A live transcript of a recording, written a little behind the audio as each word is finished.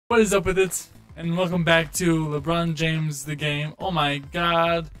What is up with it? And welcome back to LeBron James the game. Oh my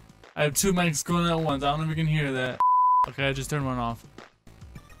god. I have two mics going at once. I don't know if you can hear that. Okay, I just turned one off.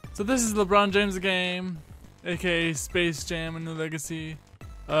 So this is LeBron James the game, aka Space Jam: A New Legacy.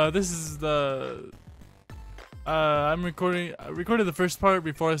 This is the I recorded the first part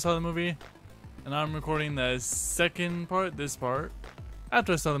before I saw the movie, and I'm recording the second part, this part,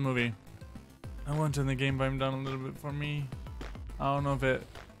 after I saw the movie. I want to turn the game volume down a little bit for me. I don't know if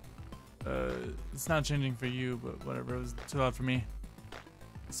it's not changing for you, but whatever, it was too loud for me.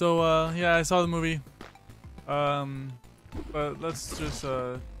 So yeah, I saw the movie. But let's just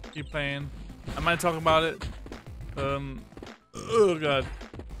keep playing. I might talk about it. Oh god.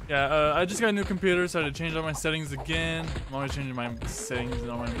 Yeah, I just got a new computer, so I had to change all my settings again. I'm always changing my settings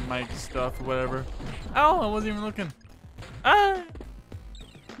and all my mic stuff or whatever. Ow, I wasn't even looking. Ah!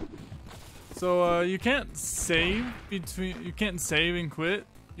 So you can't save and quit.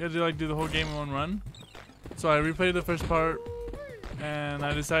 You have to do the whole game in one run. So I replayed the first part, and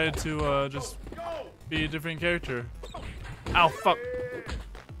I decided to just be a different character. Ow, fuck.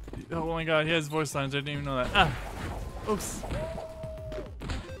 Oh my god, he has voice lines. I didn't even know that. Ah! Oops.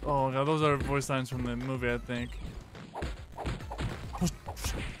 Oh god, those are voice lines from the movie, I think.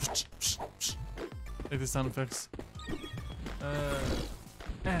 Like the sound effects.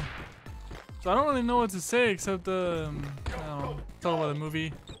 So I don't really know what to say except I don't know, talk about the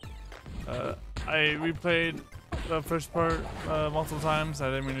movie. I replayed the first part multiple times.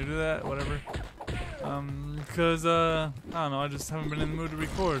 I didn't mean to do that. Whatever. Because I don't know. I just haven't been in the mood to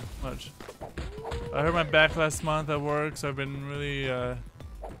record much. I hurt my back last month at work, so I've been really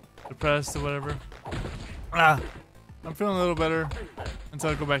depressed or whatever. I'm feeling a little better until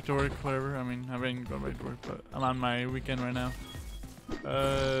I go back to work. Whatever. I mean, I've been going back to work, but I'm on my weekend right now.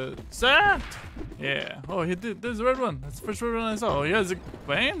 Set! Yeah. Oh, there's a red one. That's the first red one I saw. Oh, he has a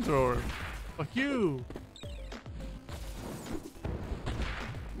flamethrower. Fuck you.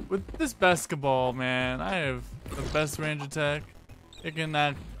 With this basketball, man, I have the best range attack. It can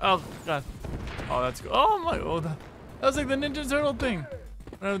knock. Oh, god. Oh, that's good. Oh, my. Oh, that was like the Ninja Turtle thing.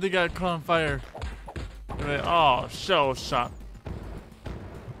 Whenever they got caught on fire. Oh, shell shot.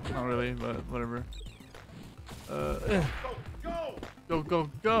 Not really, but whatever. Go, go,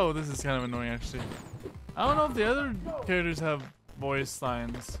 go! This is kind of annoying, actually. I don't know if the other characters have voice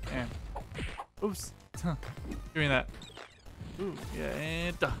lines. Oops. Give me that. Ooh, yeah,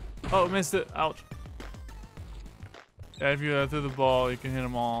 and... Oh, missed it. Ouch. Yeah, if you throw the ball, you can hit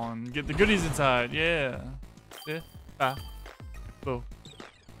them all and get the goodies inside. Yeah. Yeah. Go.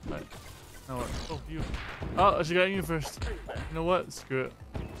 Right. Now what? Oh, you. Oh, I should got you first. You know what? Screw it.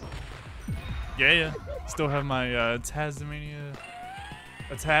 Yeah. Still have my Tasmania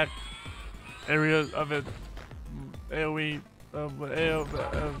attack area of it. AoE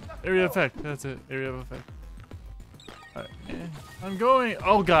area effect. That's it. Area of effect. Right. I'm going.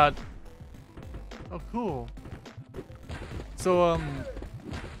 Oh god. Oh cool. So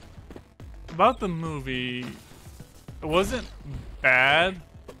about the movie, it wasn't bad.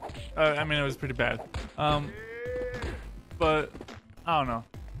 I mean, it was pretty bad. But I don't know.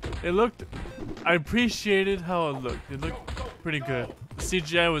 It looked. I appreciated how it looked. It looked pretty good. The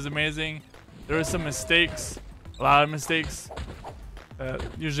CGI was amazing. There were some mistakes, a lot of mistakes that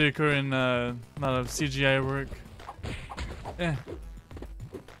usually occur in a lot of CGI work.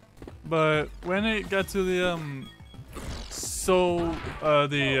 But when it got to the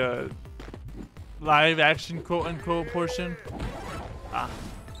live action quote unquote portion,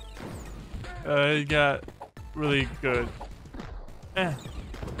 it got really good.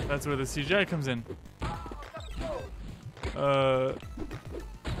 That's where the CGI comes in.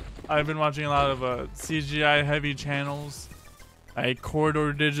 I've been watching a lot of CGI heavy channels, like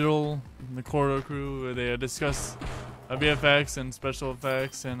Corridor Digital, the Corridor crew, where they discuss VFX and special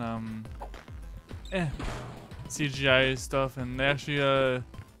effects and CGI stuff, and they actually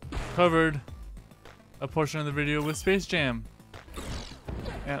covered a portion of the video with Space Jam,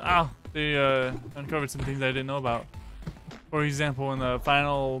 and they uncovered some things I didn't know about. For example, in the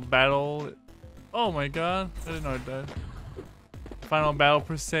final battle, oh my god, I didn't know it died. Final battle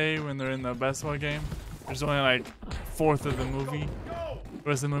per se, when they're in the basketball game, there's only like a fourth of the movie. The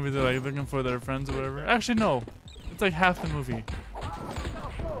rest of the movie, they're like looking for their friends or whatever. Actually, no, it's like half the movie.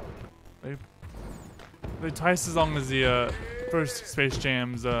 Like twice as long as the first Space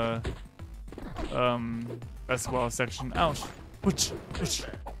Jam's basketball section. Ouch! Which?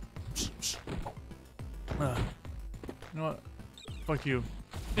 You know what? Fuck you.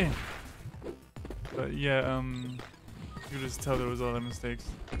 But yeah, you could just tell there was a lot of mistakes.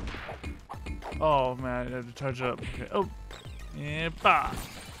 Oh man, I have to charge up. Okay. Oh, yeah, bah.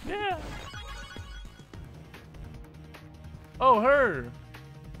 Yeah. Oh, her.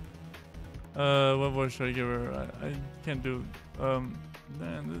 What voice should I give her? I can't do.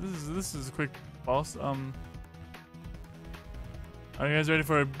 Man, this is a quick boss. Are you guys ready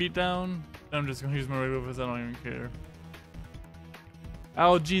for a beatdown? I'm just gonna use my regular voice. I don't even care.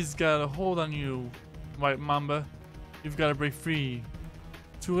 Algae's got a hold on you, White Mamba. You've got to break free.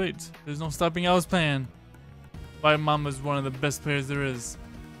 Too late. There's no stopping Al's plan. White Mamba's one of the best players there is.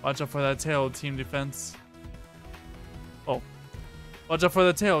 Watch out for that tail, team defense. Oh. Watch out for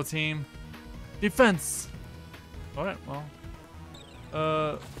the tail, team defense. Alright, well.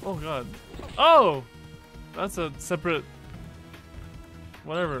 Oh god. Oh! That's a separate...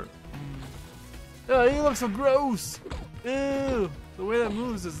 whatever. Oh, he looks so gross! Ew! The way that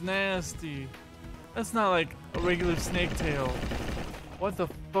moves is nasty. That's not like a regular snake tail. What the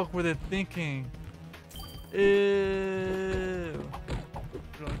fuck were they thinking? Ew!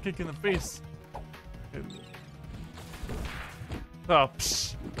 Kick in the face. Oh,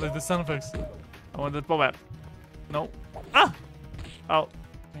 psh! Like the sound effects. I want the ball No. Ah! Oh,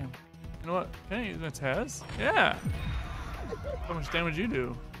 damn. You know what? Can I use my Taz? Yeah. How much damage you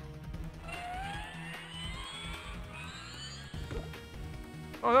do?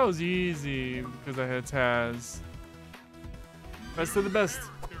 Oh, that was easy because I had Taz. Best of the best.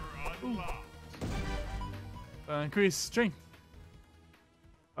 Increase strength.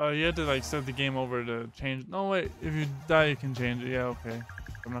 You have to like start the game over to change. No, wait. If you die, you can change it. Yeah, okay.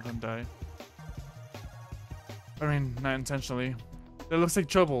 I'm not gonna die. I mean, not intentionally. That looks like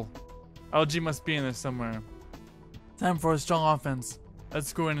trouble. Algae must be in there somewhere. Time for a strong offense.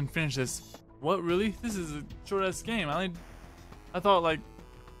 Let's go in and finish this. What, really? This is a short-ass game. I thought like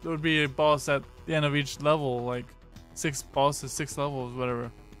there would be a boss at the end of each level, like 6 bosses, 6 levels,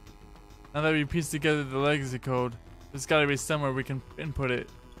 whatever. Now that we pieced together the legacy code, there's gotta be somewhere we can input it.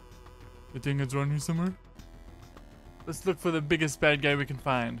 You think it's around here somewhere? Let's look for the biggest bad guy we can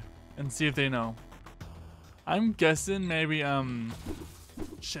find and see if they know. I'm guessing maybe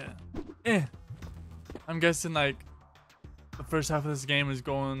shit. I'm guessing like the first half of this game is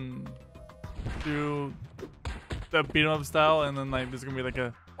going through the beat 'em up style, and then like there's gonna be like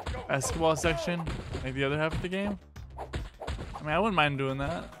a basketball section, like the other half of the game. I mean, I wouldn't mind doing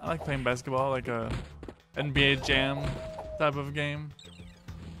that. I like playing basketball, like a NBA Jam type of game.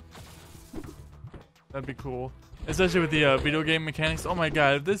 That'd be cool, especially with the video game mechanics. Oh my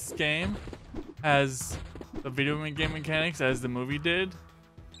god, if this game has the video game mechanics as the movie did,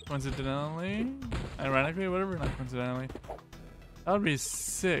 coincidentally, ironically, whatever, not coincidentally, that would be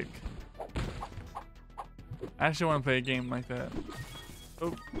sick. I actually want to play a game like that.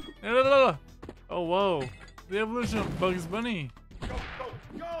 Oh, oh whoa, the evolution of Bugs Bunny.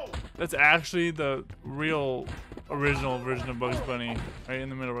 That's actually the real original version of Bugs Bunny, right in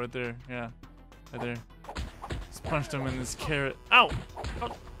the middle, right there. Yeah, right there. Just punched him in this carrot. Ow!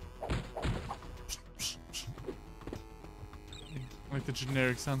 Oh. Like the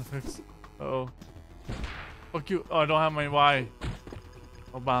generic sound effects. Uh-oh. Fuck you. Oh, I don't have my Y.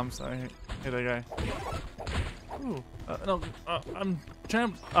 Oh, bombs. I hate that guy. Ooh. No. I'm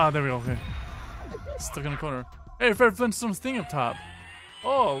trying. Ah, there we go. Okay. Stuck in the corner. Hey, Fred Flintstone's thing up top.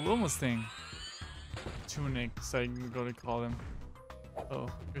 Oh, Wilma's thing. Tunics, I'm gonna call him. Oh,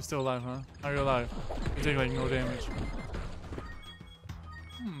 you're still alive, huh? How are you alive? You take like no damage.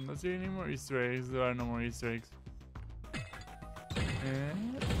 Let's see any more Easter eggs. There are no more Easter eggs.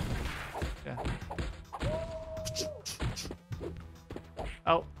 Yeah.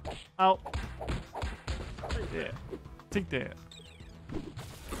 Ow. Ow. Yeah. Take that.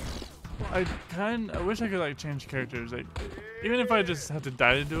 I wish I could like change characters, like even if I just have to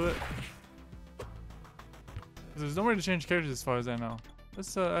die to do it. Cause there's nowhere to change characters as far as I know.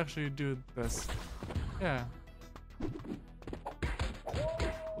 Let's actually do this. Yeah.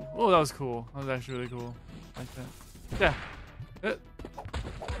 Oh, that was cool. That was actually really cool. Like that. Yeah.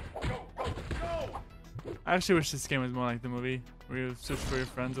 I actually wish this game was more like the movie, where you search for your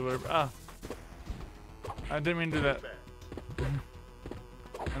friends or whatever. Ah. I didn't mean to do that.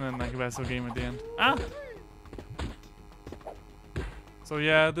 And then like a basketball game at the end. Ah! So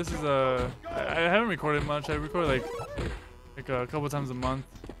yeah, this is I haven't recorded much. I record like a couple times a month.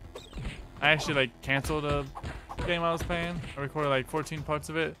 I actually like canceled a game I was playing. I recorded like 14 parts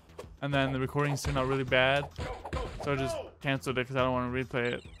of it, and then the recordings turned out really bad, so I just canceled it because I don't want to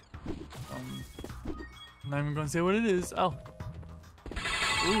replay it. I'm not even gonna say what it is. Oh.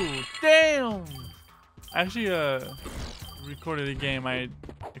 Ooh, damn! I actually recorded a game. I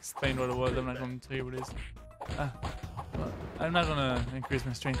explained what it was. I'm not gonna tell you what it is. I'm not gonna increase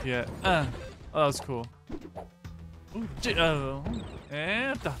my strength yet. Oh, that was cool. Ooh,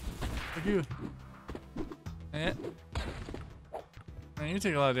 and fuck you. Man, you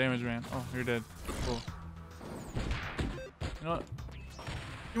take a lot of damage, man. Oh, you're dead. Cool. You know what?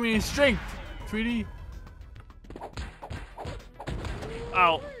 Give me strength, Tweety.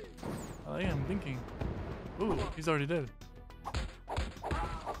 Ow. Oh, yeah, I'm thinking. Ooh, he's already dead.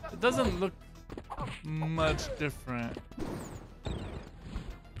 It doesn't look much different.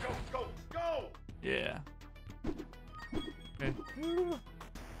 Go, go! Yeah. Okay.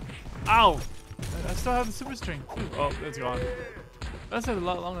 Ow! I still have the super strength too. Oh, it's gone. That's a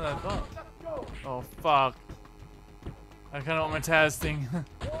lot longer than I thought. Oh, fuck. I kind of want my Taz thing.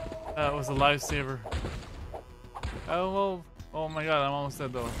 That was a lifesaver. Oh, well. Oh my god, I'm almost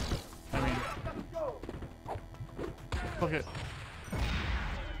dead though. I mean. Fuck it.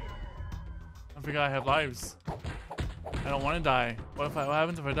 I forgot I have lives. I don't want to die. What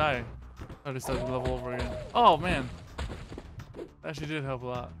happens if I die? I have to start the level over again. Oh man. That actually did help a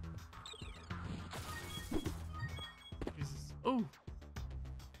lot. Jesus. Oh.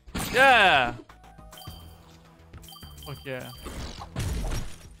 Yeah. Fuck yeah.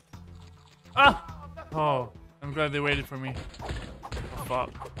 Ah. Oh. I'm glad they waited for me. Oh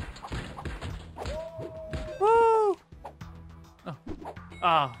fuck. Woo. Oh.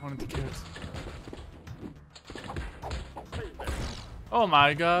 Ah. One of the kids. Oh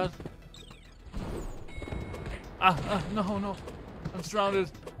my god. No, no. I'm surrounded.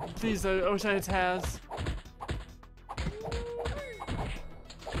 Please, I wish I had Taz.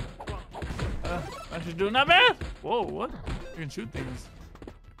 Actually doing not bad. Whoa, what? You can shoot things.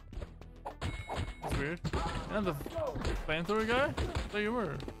 That's weird. And the flamethrower guy? There you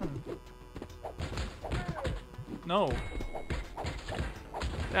were. No.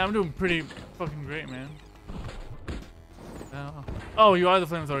 Yeah, I'm doing pretty fucking great, man. Oh, you are the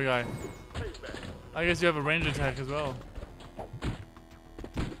flamethrower guy. I guess you have a range attack as well.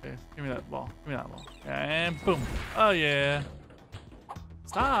 Okay, give me that ball. Give me that ball. And boom. Oh yeah.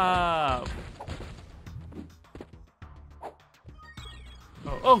 Stop.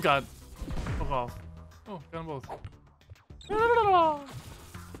 Oh, oh god. Fuck off. Oh, got them both.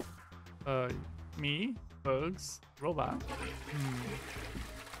 Me, bugs, robot.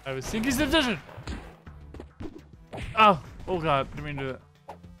 I have a sinking substitution. Oh, oh god, didn't mean to do that.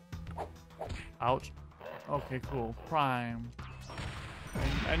 Ouch. Okay, cool. Prime.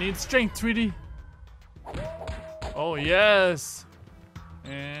 I need strength, Tweety. Oh, yes.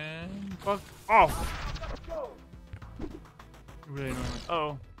 And fuck off. Really annoying.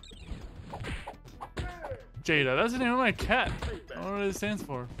 Uh-oh. Jada. That's the name of my cat. I don't know what it stands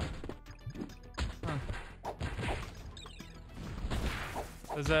for. Huh.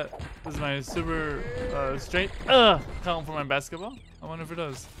 Does my super strength count for my basketball? I wonder if it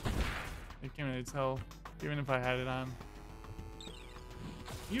does. I can't really tell, even if I had it on.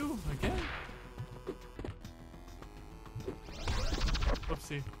 You again?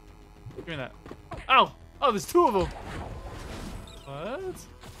 Whoopsie. Give me that. Ow! Oh, there's two of them! What?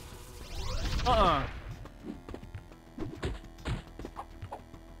 Ow!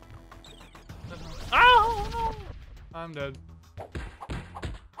 No! I'm dead.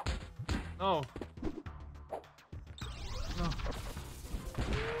 No. No.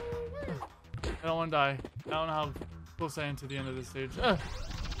 I don't want to die. I don't know how close I am to the end of this stage.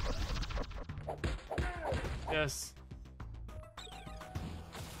 Yes.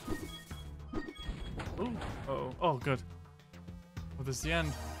 Ooh. Uh-oh. Oh, good. Well, this is the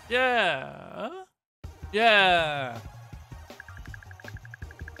end. Yeah. Yeah.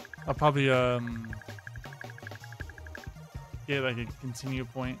 I'll probably get like a continue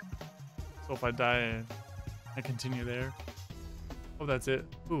point. So if I die, I continue there. Oh, that's it.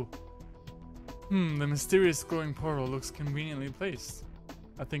 Ooh. The mysterious glowing portal looks conveniently placed.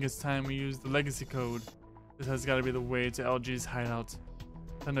 I think it's time we use the legacy code. This has got to be the way to LG's hideout.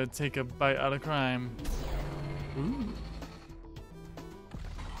 Time to take a bite out of crime. Ooh.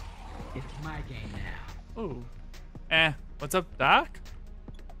 It's my game now. Ooh. What's up, Doc?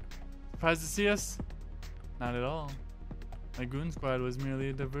 Surprised to see us? Not at all. My goon squad was merely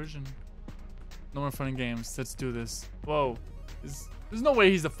a diversion. No more fun and games. Let's do this. Whoa. There's no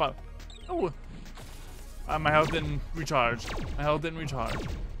way he's the fuck. Oh. My health didn't recharge. My health didn't recharge.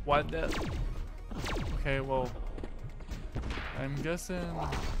 What the? Okay, well. I'm guessing.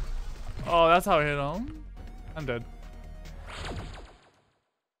 Oh, that's how I hit him. I'm dead.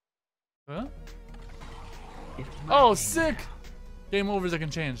 Huh? Oh, sick! Game overs I can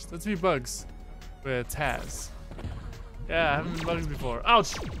change. Let's be bugs. With Taz. Yeah, I haven't been bugs before.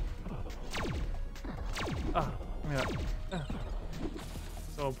 Ouch! Yeah.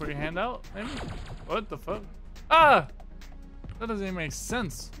 So put your hand out, maybe? What the fuck? Ah! That doesn't even make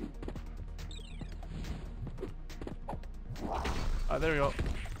sense. There we go.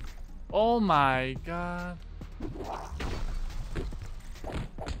 Oh my god.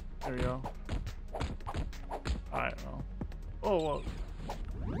 There we go. Alright, well. Oh, whoa.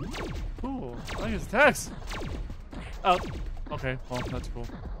 Cool. I like his attacks. Oh. Okay, well, that's cool.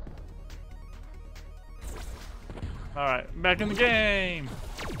 Alright, back in the game.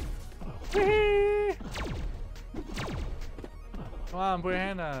 Whee! Come on, put your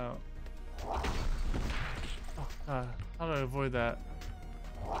hand out. Oh, God. How do I avoid that?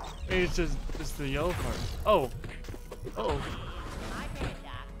 Maybe it's just the yellow part. Oh. Oh.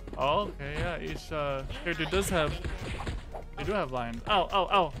 Oh, okay, yeah. Each character does have. They do have lines. Ow, ow,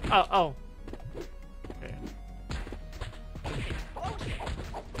 ow, ow, ow. Okay.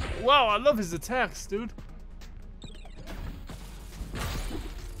 Wow, I love his attacks, dude.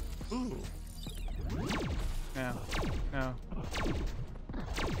 Ooh. No. No.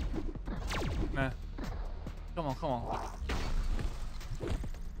 Nah. Come on, come on.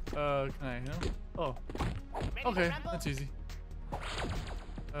 Can I hit him? Oh. Okay, that's easy.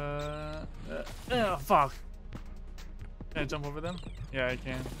 Fuck. Can I jump over them? Yeah, I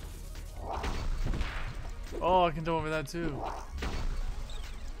can. Oh, I can jump over that too.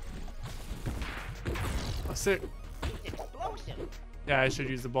 Oh, sick. Yeah, I should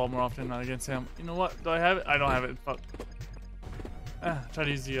use the ball more often, not against him. You know what? Do I have it? I don't have it. Fuck. Try to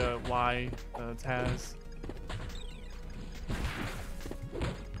use the Y, Taz.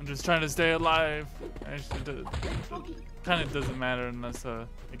 I'm just trying to stay alive. Actually, it kind of doesn't matter unless I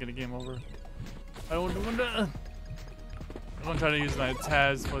get a game over. I don't want to. I'm gonna try to use my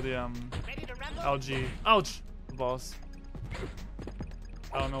Taz for the LG. Ouch! The boss.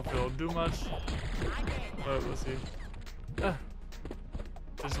 I don't know if it'll do much, but we'll see.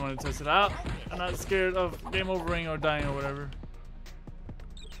 Just wanted to test it out. I'm not scared of game overing or dying or whatever.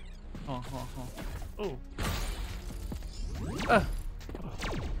 Oh, oh, oh. Oh.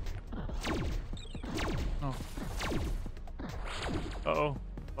 Oh. Uh-oh.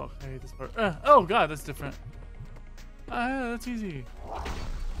 Fuck, I hate this part. Oh god, that's different. Yeah, that's easy.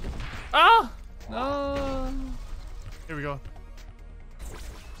 Ah! No! Here we go.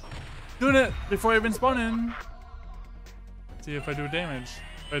 Doing it before I even spawn in. See if I do damage.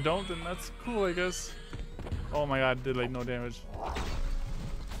 If I don't, then that's cool, I guess. Oh my god, did like no damage.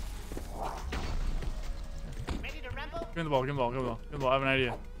 Give me the ball, give me the ball, give me the ball, give me the ball. I have an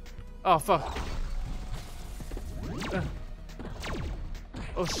idea. Oh fuck.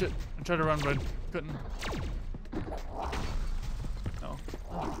 Oh shit. I tried to run, but couldn't. No.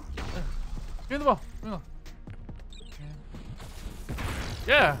 Give me the ball. Give me the ball.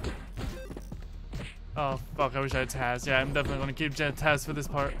 Yeah. Oh fuck, I wish I had Taz. Yeah, I'm definitely gonna keep Taz for this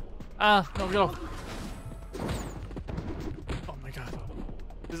part. Ah, no, go. Oh my god.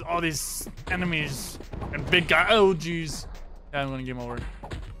 There's all these enemies and big guy. Oh jeez. Yeah, I'm gonna game over.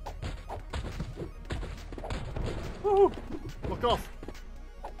 Woohoo! Fuck off.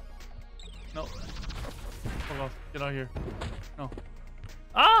 No. Fuck off. Get out of here. No.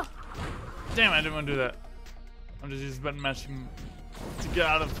 Ah! Damn, I didn't want to do that. I'm just using button mashing to get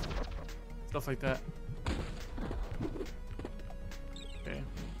out of stuff like that. Okay.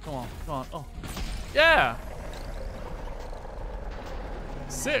 Come on. Come on. Oh. Yeah!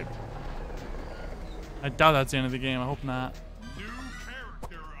 Sick! I doubt that's the end of the game. I hope not. New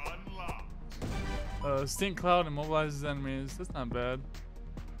character unlocked. Stink Cloud immobilizes enemies. That's not bad.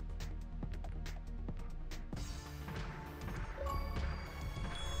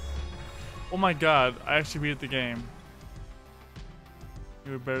 Oh my god, I actually beat the game.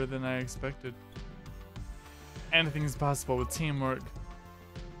 You were better than I expected. Anything is possible with teamwork.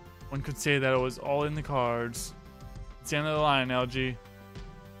 One could say that it was all in the cards. It's the end of the line, LG.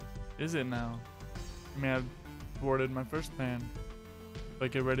 Is it now? You may have thwarted my first plan,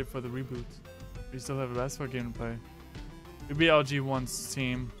 but get ready for the reboot. We still have a basketball game to play. We beat LG once,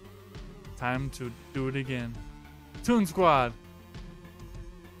 team. Time to do it again. Toon Squad!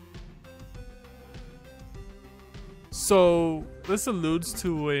 So, this alludes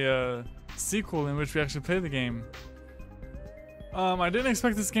to a sequel in which we actually play the game. I didn't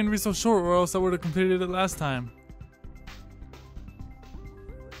expect this game to be so short, or else I would have completed it last time.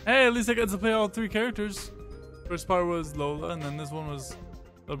 Hey, at least I got to play all 3 characters. First part was Lola, and then this one was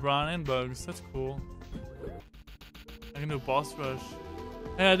LeBron and Bugs. That's cool. I can do a boss rush.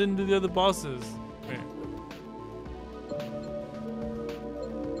 Hey, I didn't do the other bosses. Wait.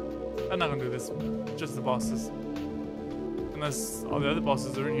 I'm not gonna do this. Just the bosses. Unless all the other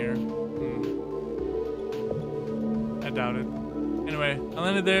bosses are in here. I doubt it. Anyway, I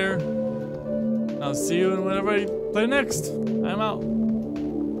landed there. I'll see you in whatever I play next. I'm out.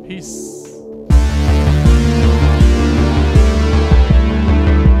 Peace.